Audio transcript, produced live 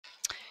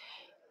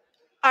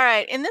All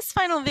right, in this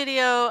final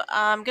video,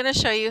 I'm going to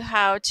show you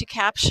how to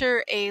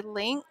capture a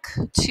link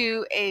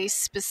to a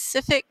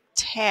specific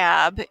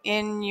tab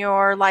in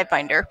your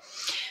LiveBinder.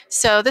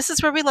 So this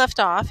is where we left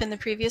off in the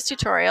previous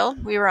tutorial.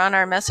 We were on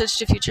our Message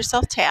to Future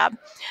Self tab.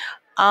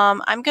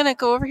 I'm going to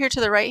go over here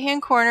to the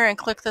right-hand corner and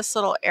click this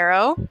little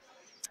arrow.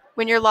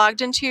 When you're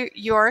logged into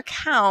your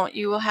account,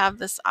 you will have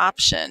this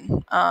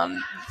option.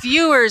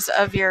 Viewers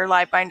of your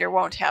LiveBinder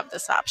won't have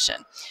this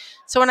option.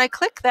 So when I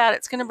click that,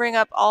 it's going to bring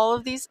up all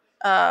of these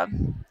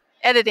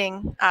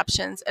editing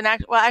options, and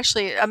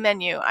actually a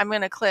menu. I'm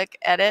going to click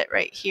edit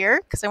right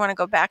here because I want to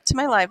go back to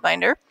my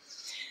LiveBinder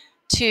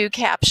to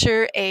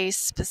capture a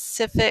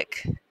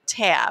specific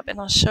tab,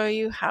 and I'll show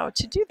you how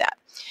to do that.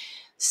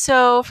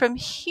 So from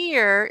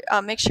here,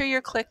 make sure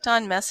you're clicked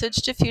on Message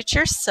to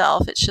Future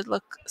Self. It should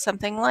look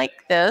something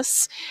like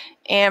this,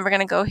 and we're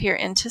going to go here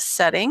into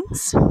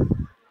Settings.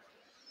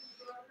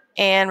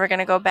 And we're going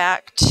to go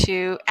back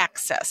to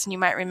Access, and you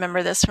might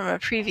remember this from a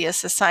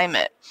previous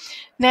assignment.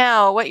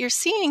 Now, what you're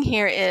seeing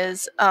here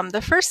is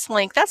the first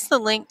link. That's the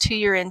link to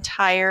your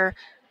entire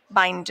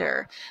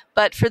binder.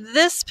 But for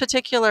this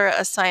particular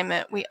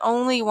assignment, we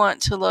only want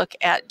to look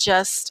at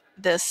just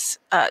this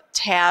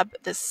tab,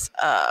 this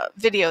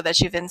video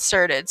that you've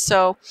inserted.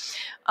 So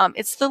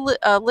it's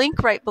the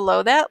link right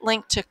below that,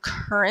 Link to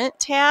Current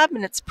tab,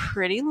 and it's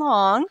pretty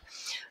long.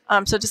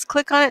 So just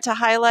click on it to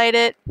highlight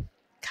it,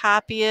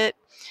 copy it.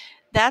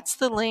 That's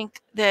the link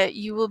that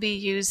you will be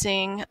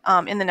using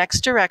in the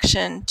next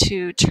direction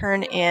to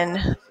turn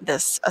in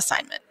this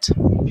assignment.